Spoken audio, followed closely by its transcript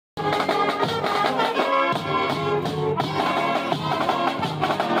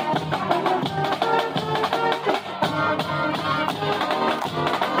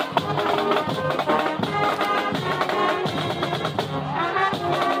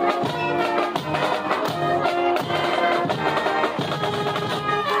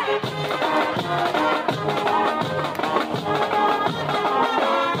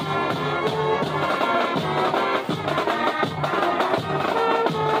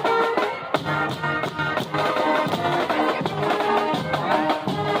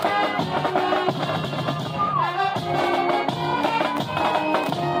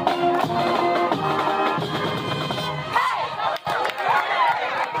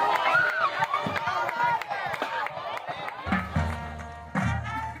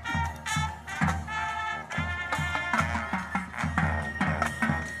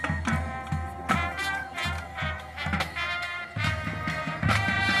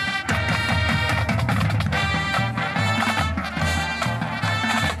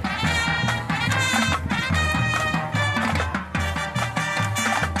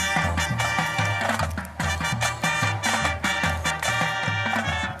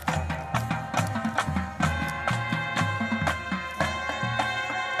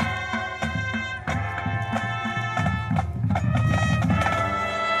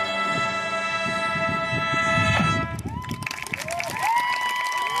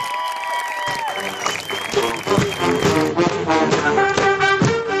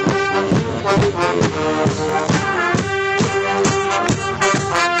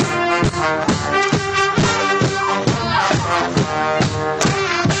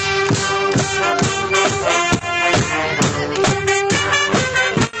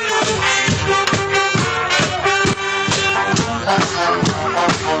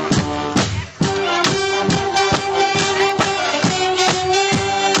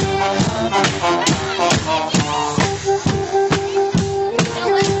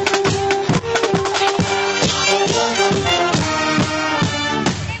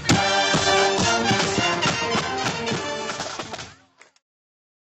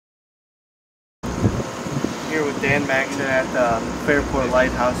here with Dan Maxson at the Fairport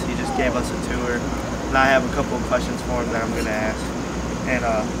Lighthouse. He just gave us a tour, and I have a couple of questions for him that I'm going to ask. And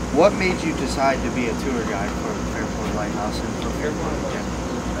what made you decide to be a tour guide for the Fairport Lighthouse and for Fairport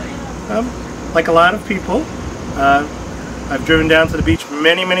again? Like a lot of people, I've driven down to the beach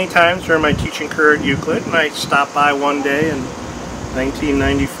many, many times during my teaching career at Euclid, and I stopped by one day in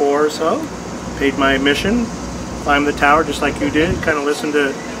 1994 or so, paid my admission, climbed the tower just like you did, kind of listened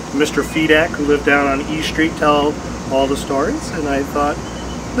to Mr. Fedak, who lived down on E Street, tell all the stories, and I thought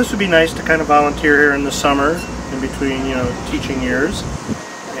this would be nice to kind of volunteer here in the summer in between, you know, teaching years.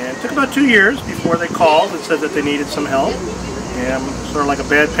 And it took about 2 years before they called and said that they needed some help. And I'm sort of like a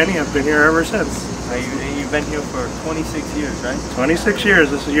bad penny. I've been here ever since. You've been here for 26 years, right? 26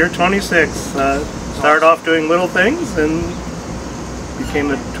 years. This is year 26. Started off doing little things and became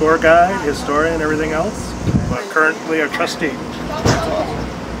the tour guide, historian, everything else. But currently a trustee. That's awesome.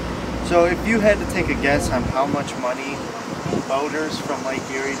 So if you had to take a guess on how much money boaters from Lake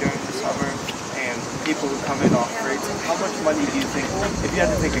Erie during the summer and people who come in off freights, how much money do you think, if you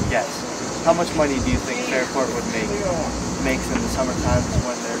had to take a guess, how much money do you think Fairport would makes in the summer times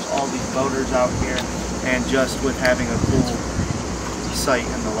when there's all these boaters out here and just with having a cool site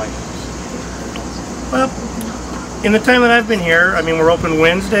in the lighthouse? Well, in the time that I've been here, I mean, we're open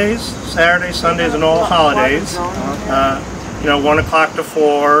Wednesdays, Saturdays, Sundays, and all holidays. You know, 1 o'clock to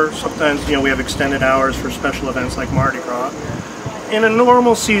 4. Sometimes, you know, we have extended hours for special events like Mardi Gras. In a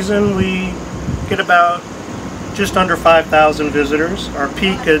normal season, we get about just under 5,000 visitors. Our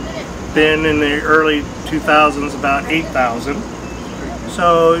peak had been in the early 2000s about 8,000.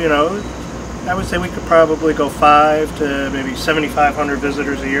 So, you know, I would say we could probably go 5 to maybe 7,500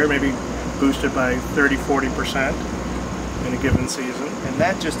 visitors a year, maybe boosted by 30–40% in a given season. And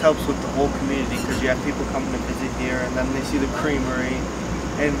that just helps with the whole community because you have people coming to visit here and then they see the creamery.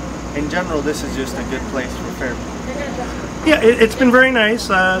 And in general, this is just a good place for Fairport. Yeah, it's been very nice.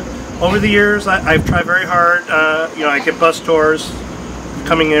 Over the years, I've tried very hard. You know, I get bus tours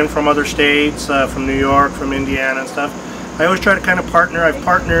coming in from other states, from New York, from Indiana and stuff. I always try to kind of partner. I've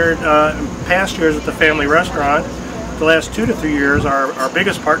partnered in past years with the family restaurant. The last 2 to 3 years, our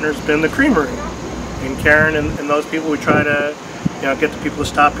biggest partner has been the creamery. And Karen and those people, we try to, you know, get the people to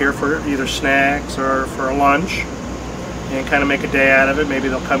stop here for either snacks or for a lunch and kind of make a day out of it. Maybe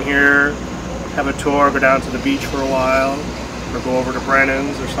they'll come here, have a tour, go down to the beach for a while, or go over to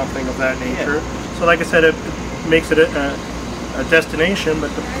Brennan's or something of that nature. Yeah. So like I said, it makes it a destination, but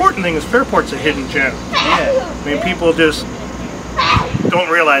the important thing is Fairport's a hidden gem. Yeah. I mean, people just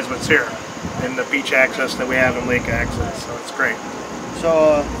don't realize what's here and the beach access that we have and lake access, so it's great.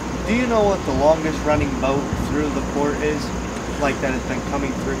 So, do you know what the longest running boat through the port is? Like that has been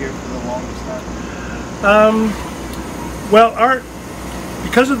coming through here for the longest time? Well,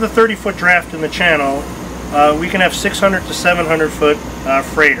 because of the 30-foot draft in the channel, we can have 600 to 700-foot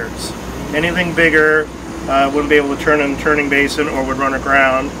freighters. Anything bigger wouldn't be able to turn in the turning basin or would run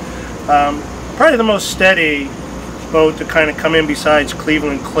aground. Probably the most steady boat to kind of come in besides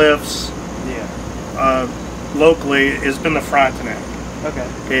Cleveland Cliffs locally has been the Frontenac.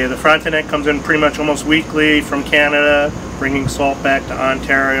 Okay, the Frontenac comes in pretty much almost weekly from Canada, bringing salt back to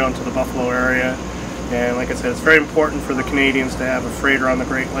Ontario and to the Buffalo area. And like I said, it's very important for the Canadians to have a freighter on the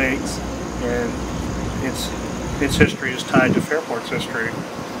Great Lakes, and its history is tied to Fairport's history.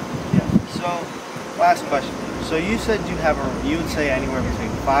 Yeah. So, last question. So you said you would say anywhere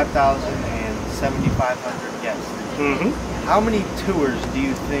between 5,000 and 7,500 guests. Mm-hmm. How many tours do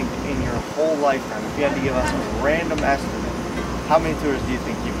you think in your whole lifetime, if you had to give us a random estimate, how many tours do you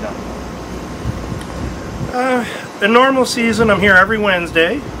think you've done? The normal season, I'm here every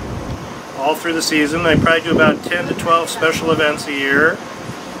Wednesday, all through the season. I probably do about 10 to 12 special events a year,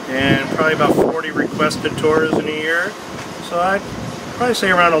 and probably about 40 requested tours in a year. So I'd probably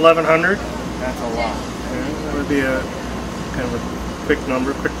say around 1,100. That's a lot. That would be a kind of a quick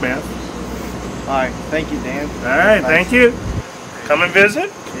number, quick math. All right, thank you, Dan. All right, thank you. Come and visit.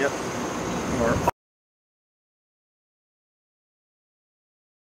 Yep.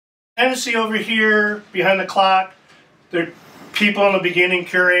 And see over here behind the clock, the people in the beginning,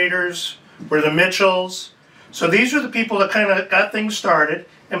 curators, were the Mitchells. So these are the people that kind of got things started,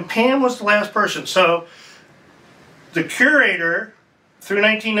 and Pam was the last person. So the curator, through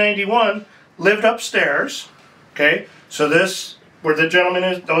 1991, lived upstairs. Okay, so this, where the gentleman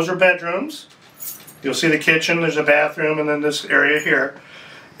is, those are bedrooms. You'll see the kitchen, there's a bathroom, and then this area here.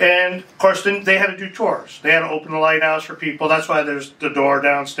 And of course, then they had to do tours. They had to open the lighthouse for people. That's why there's the door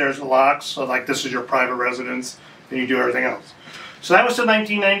downstairs that locks. So like this is your private residence, and you do everything else. So that was in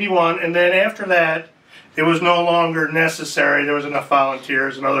 1991, and then after that, it was no longer necessary. There was enough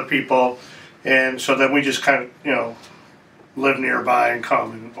volunteers and other people And so then we just kind of, you know, live nearby and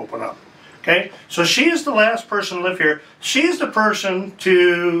come and open up. Okay, so she is the last person to live here. She is the person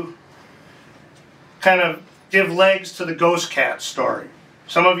to kind of give legs to the ghost cat story.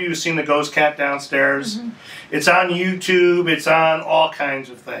 Some of you have seen the ghost cat downstairs. Mm-hmm. It's on YouTube. It's on all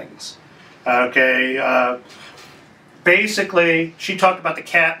kinds of things. Okay, basically, she talked about the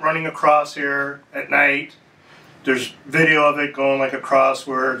cat running across here at night. There's video of it going like across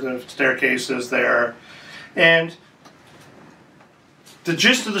where the staircase is there. And the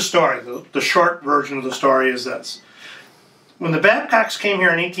gist of the story, the short version of the story is this. When the Babcocks came here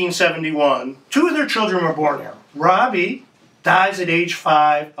in 1871, 2 of their children were born here. Robbie dies at age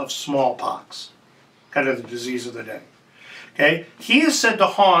 5 of smallpox, kind of the disease of the day. Okay, he is said to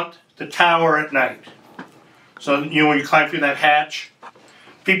haunt the tower at night. So, you know, when you climb through that hatch,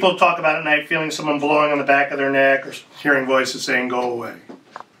 people talk about at night feeling someone blowing on the back of their neck or hearing voices saying, "Go away."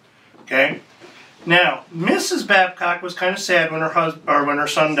 Okay? Now, Mrs. Babcock was kind of sad when her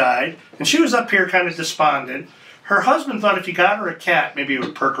son died, and she was up here kind of despondent. Her husband thought if he got her a cat, maybe it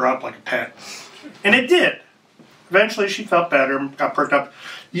would perk her up like a pet. And it did. Eventually, she felt better, got perked up.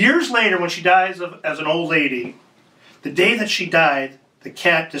 Years later, when she dies as an old lady, the day that she died, the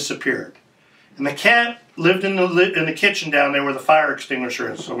cat disappeared. And the cat lived in the kitchen down there where the fire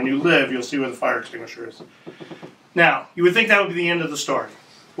extinguisher is. So when you live, you'll see where the fire extinguisher is. Now, you would think that would be the end of the story.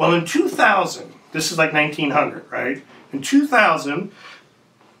 Well, in 2000, this is like 1900, right? In 2000,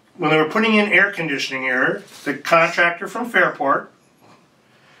 when they were putting in air conditioning here, the contractor from Fairport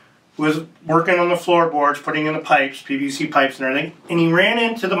was working on the floorboards, putting in the pipes, PVC pipes and everything, and he ran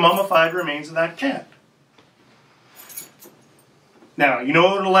into the mummified remains of that cat. Now, you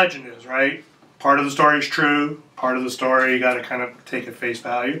know what a legend is, right? Part of the story is true. Part of the story you got to kind of take at face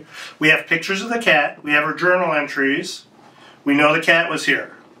value. We have pictures of the cat. We have her journal entries. We know the cat was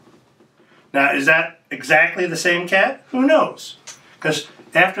here. Now, is that exactly the same cat? Who knows? Because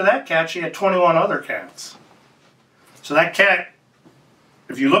after that cat, she had 21 other cats. So that cat,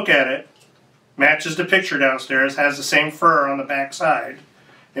 if you look at it, matches the picture downstairs, has the same fur on the back side,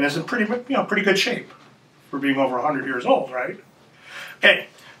 and is in pretty good shape for being over 100 years old, right? Okay,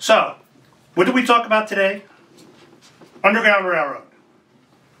 so what did we talk about today? Underground Railroad.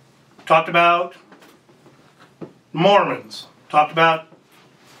 Talked about Mormons. Talked about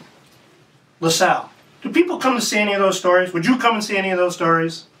LaSalle. Do people come to see any of those stories? Would you come and see any of those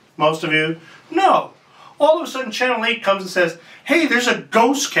stories? Most of you? No. All of a sudden, Channel 8 comes and says, hey, there's a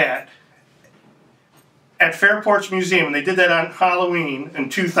ghost cat at Fairport's museum. And they did that on Halloween in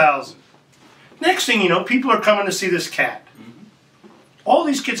 2000. Next thing you know, people are coming to see this cat. All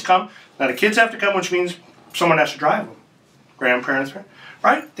these kids come. Now, the kids have to come, which means someone has to drive them. Grandparents,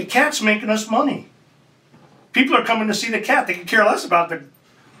 right? The cat's making us money. People are coming to see the cat. They can care less about the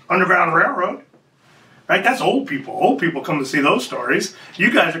Underground Railroad. Right? That's old people. Old people come to see those stories.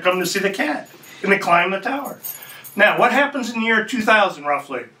 You guys are coming to see the cat. And they climb the tower. Now, what happens in the year 2000,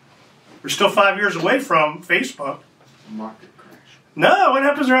 roughly? We're still 5 years away from Facebook. Market crash. No, what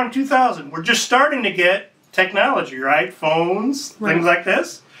happens around 2000? We're just starting to get technology, right? Phones, right. Things like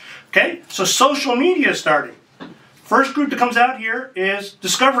this. Okay? So social media is starting. First group that comes out here is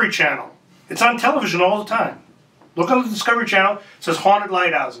Discovery Channel. It's on television all the time. Look on the Discovery Channel. It says Haunted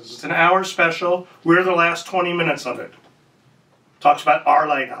Lighthouses. It's an hour special. We're the last 20 minutes of it. Talks about our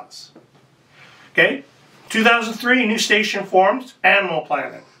lighthouse. Okay? 2003, a new station formed, Animal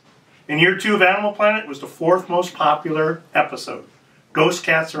Planet. In year 2 of Animal Planet, it was the 4th most popular episode. Ghost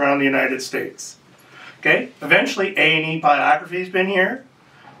cats around the United States. Okay? Eventually, A&E Biography has been here.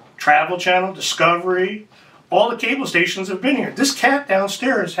 Travel Channel, Discovery. All the cable stations have been here. This cat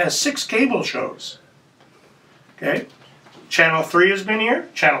downstairs has 6 cable shows. Okay? Channel 3 has been here.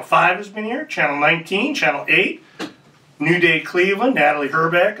 Channel 5 has been here. Channel 19, Channel 8. New Day Cleveland, Natalie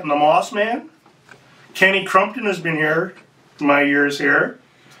Herbeck and the Moss Man. Kenny Crumpton has been here in my years here.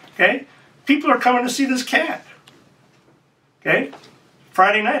 Okay? People are coming to see this cat. Okay?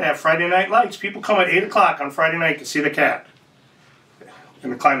 Friday night, I have Friday Night Lights. People come at 8 o'clock on Friday night to see the cat.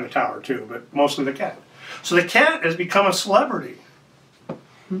 And to climb the tower too, but mostly the cat. So the cat has become a celebrity.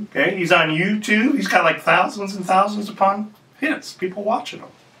 Okay? He's on YouTube. He's got like thousands and thousands upon hits. People watching him.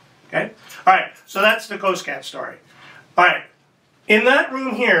 Okay? Alright, so that's the ghost cat story. Alright, in that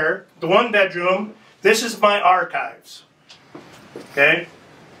room here, the 1 bedroom, this is my archives. Okay?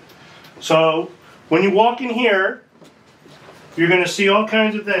 So, when you walk in here, you're going to see all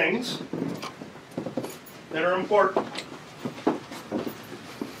kinds of things that are important.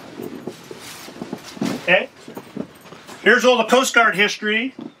 Okay? Here's all the Coast Guard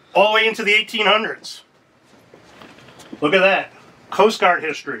history, all the way into the 1800s. Look at that. Coast Guard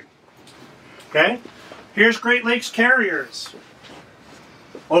history. Okay? Here's Great Lakes Carriers.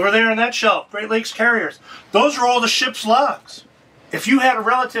 Over there on that shelf, Great Lakes Carriers. Those are all the ship's logs. If you had a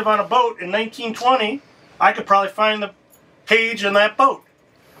relative on a boat in 1920, I could probably find the page in that boat.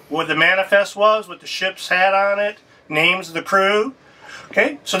 What the manifest was, what the ship's had on it, names of the crew.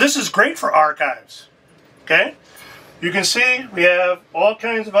 Okay, so this is great for archives. Okay, you can see we have all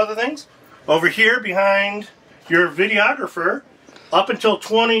kinds of other things. Over here behind your videographer, up until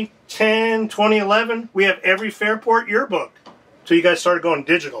 2010, 2011, we have every Fairport yearbook. So you guys started going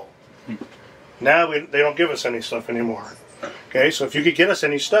digital. Now they don't give us any stuff anymore. Okay, so if you could get us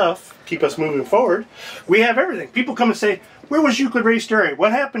any stuff, keep us moving forward, we have everything. People come and say, where was Euclid Race Dairy?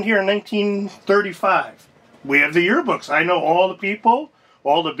 What happened here in 1935? We have the yearbooks. I know all the people,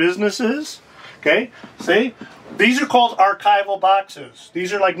 all the businesses. Okay, see? These are called archival boxes.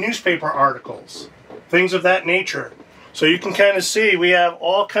 These are like newspaper articles, things of that nature. So you can kind of see we have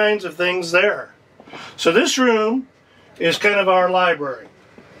all kinds of things there. So this room is kind of our library.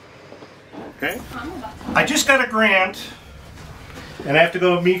 Okay? I just got a grant, and I have to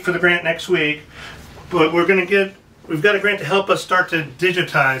go meet for the grant next week, but we've got a grant to help us start to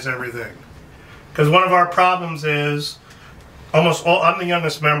digitize everything. Because one of our problems is, I'm the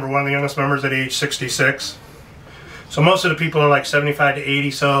youngest member, one of the youngest members at age 66. So most of the people are like 75 to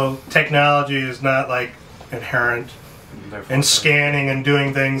 80, so technology is not like inherent. And scanning and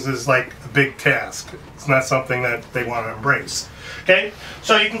doing things is like a big task. It's not something that they want to embrace. Okay,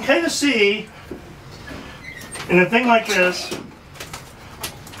 so you can kind of see in a thing like this,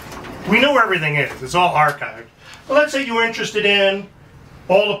 we know where everything is. It's all archived. But let's say you were interested in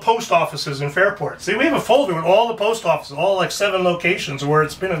all the post offices in Fairport. See, we have a folder with all the post offices, all like 7 locations where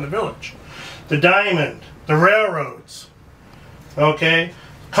it's been in the village. The Diamond, the railroads, okay,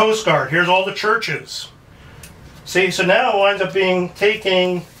 Coast Guard, here's all the churches. See, so now it winds up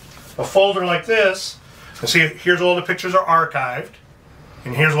taking a folder like this, and see, here's all the pictures are archived,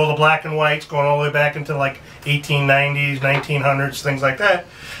 and here's all the black and whites going all the way back into like 1890s, 1900s, things like that,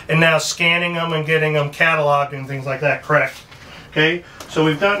 and now scanning them and getting them cataloged and things like that correct. Okay, so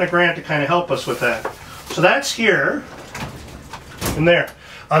we've gotten a grant to kind of help us with that. So that's here and there.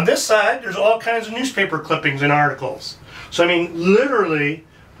 On this side, there's all kinds of newspaper clippings and articles. So I mean, literally,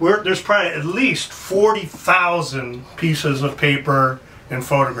 there's probably at least 40,000 pieces of paper and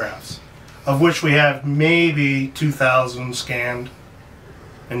photographs, of which we have maybe 2,000 scanned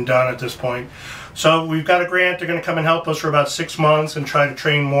and done at this point. So we've got a grant. They're going to come and help us for about 6 months and try to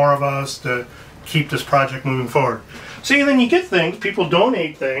train more of us to keep this project moving forward. See, then you get things, people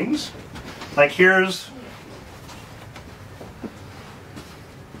donate things, like here's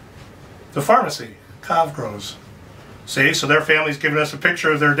the pharmacy, Covgrows. See, so their family's giving us a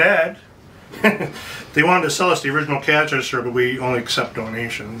picture of their dad. They wanted to sell us the original cash register, but we only accept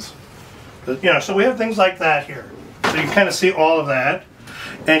donations. But, you know, so we have things like that here. So you can kind of see all of that.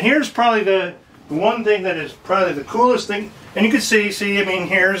 And here's probably the one thing that is probably the coolest thing. And you can see, I mean,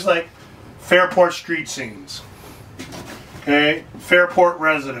 here's like Fairport street scenes. Okay, Fairport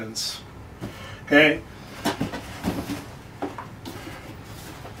residents. Okay.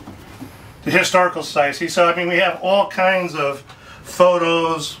 The Historical Society. So, I mean, we have all kinds of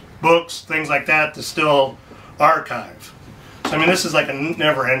photos, books, things like that to still archive. So, I mean, this is like a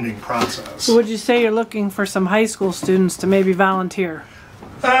never-ending process. So would you say you're looking for some high school students to maybe volunteer?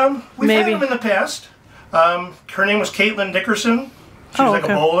 We've had them in the past. Her name was Caitlin Dickerson. She was like a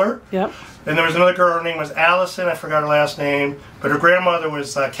bowler. Yep. And there was another girl, her name was Allison, I forgot her last name, but her grandmother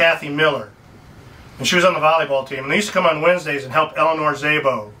was Kathy Miller. And she was on the volleyball team. And they used to come on Wednesdays and help Eleanor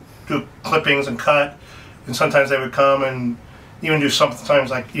Szabo do clippings and cut. And sometimes they would come and even do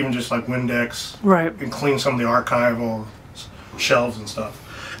sometimes like even just like Windex. Right. And clean some of the archival shelves and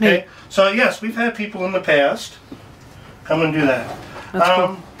stuff. Okay. So yes, we've had people in the past come and do that. That's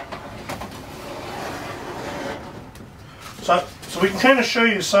cool. So we can kind of show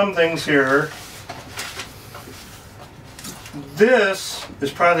you some things here. This is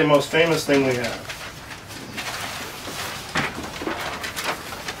probably the most famous thing we have.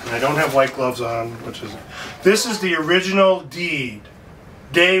 And I don't have white gloves on, which is... This is the original deed,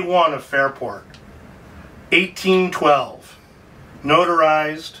 day 1 of Fairport, 1812.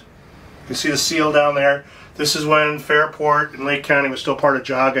 Notarized. You can see the seal down there. This is when Fairport and Lake County was still part of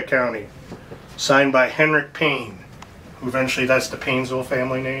Jaga County. Signed by Henrik Payne. Eventually, that's the Paynesville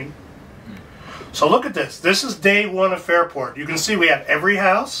family name. So look at this. This is day 1 of Fairport. You can see we have every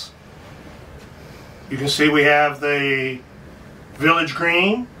house. You can see we have the village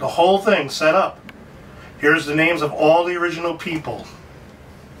green, the whole thing set up. Here's the names of all the original people.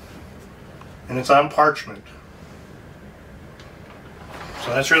 And it's on parchment.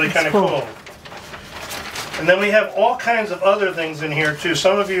 So that's really kind of cool. And then we have all kinds of other things in here too.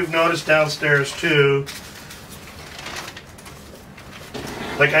 Some of you have noticed downstairs too.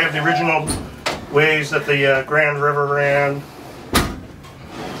 Like I have the original ways that the Grand River ran.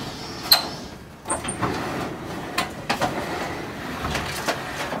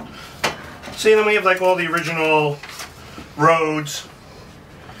 See, then we have like all the original roads.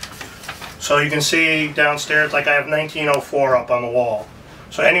 So you can see downstairs, like I have 1904 up on the wall.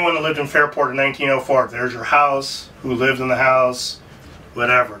 So anyone that lived in Fairport in 1904, there's your house, who lived in the house,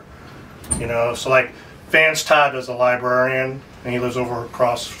 whatever. You know, so like Vance Todd is a librarian, and he lives over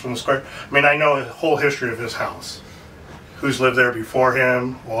across from the square. I mean, I know the whole history of his house. Who's lived there before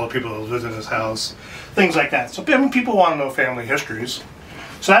him, all the people who lived in his house, things like that. So I mean, people want to know family histories.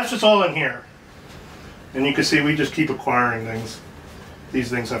 So that's just all in here. And you can see we just keep acquiring things. These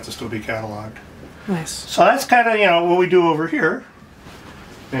things have to still be cataloged. Nice. So that's kind of, you know, what we do over here.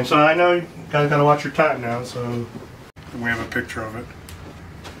 And so I know you guys got to watch your time now, so we have a picture of it.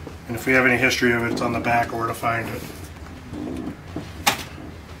 And if we have any history of it, it's on the back or where to find it.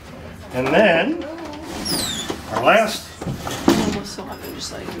 And then, our last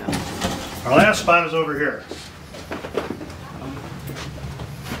spot is over here.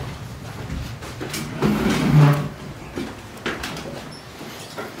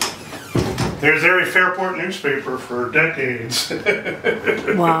 There's every Fairport newspaper for decades.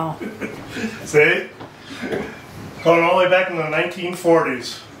 Wow. See? Going all the way back in the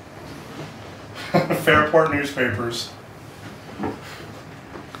 1940s. Fairport newspapers.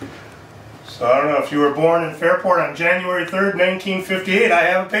 So I don't know, if you were born in Fairport on January 3rd, 1958, I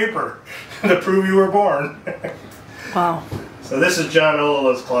have a paper to prove you were born. Wow. So this is John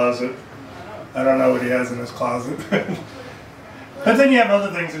Olala's closet. I don't know what he has in his closet. But then you have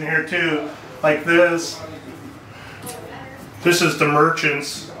other things in here too, like this. This is the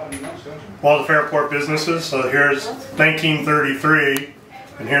merchants, all the Fairport businesses. So here's 1933,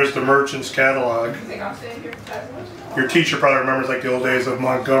 and here's the merchants catalog. Your teacher probably remembers like the old days of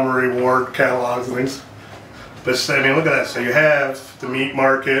Montgomery Ward catalogs and things. But I mean, look at that. So you have the meat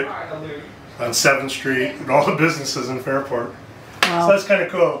market on 7th Street and all the businesses in Fairport. Wow. So that's kind of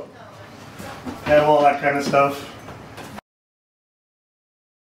cool. Have all that kind of stuff.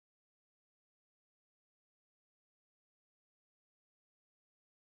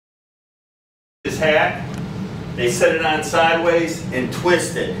 This hat, they set it on sideways and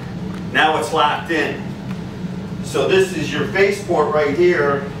twist it. Now it's locked in. So this is your faceport right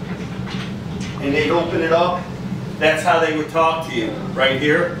here, and they'd open it up. That's how they would talk to you, right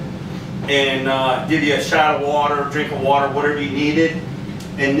here, and give you a shot of water, drink of water, whatever you needed.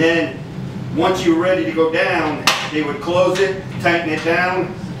 And then once you were ready to go down, they would close it, tighten it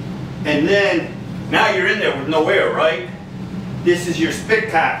down, and then now you're in there with no air, right? This is your spit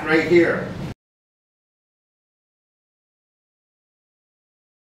cock right here.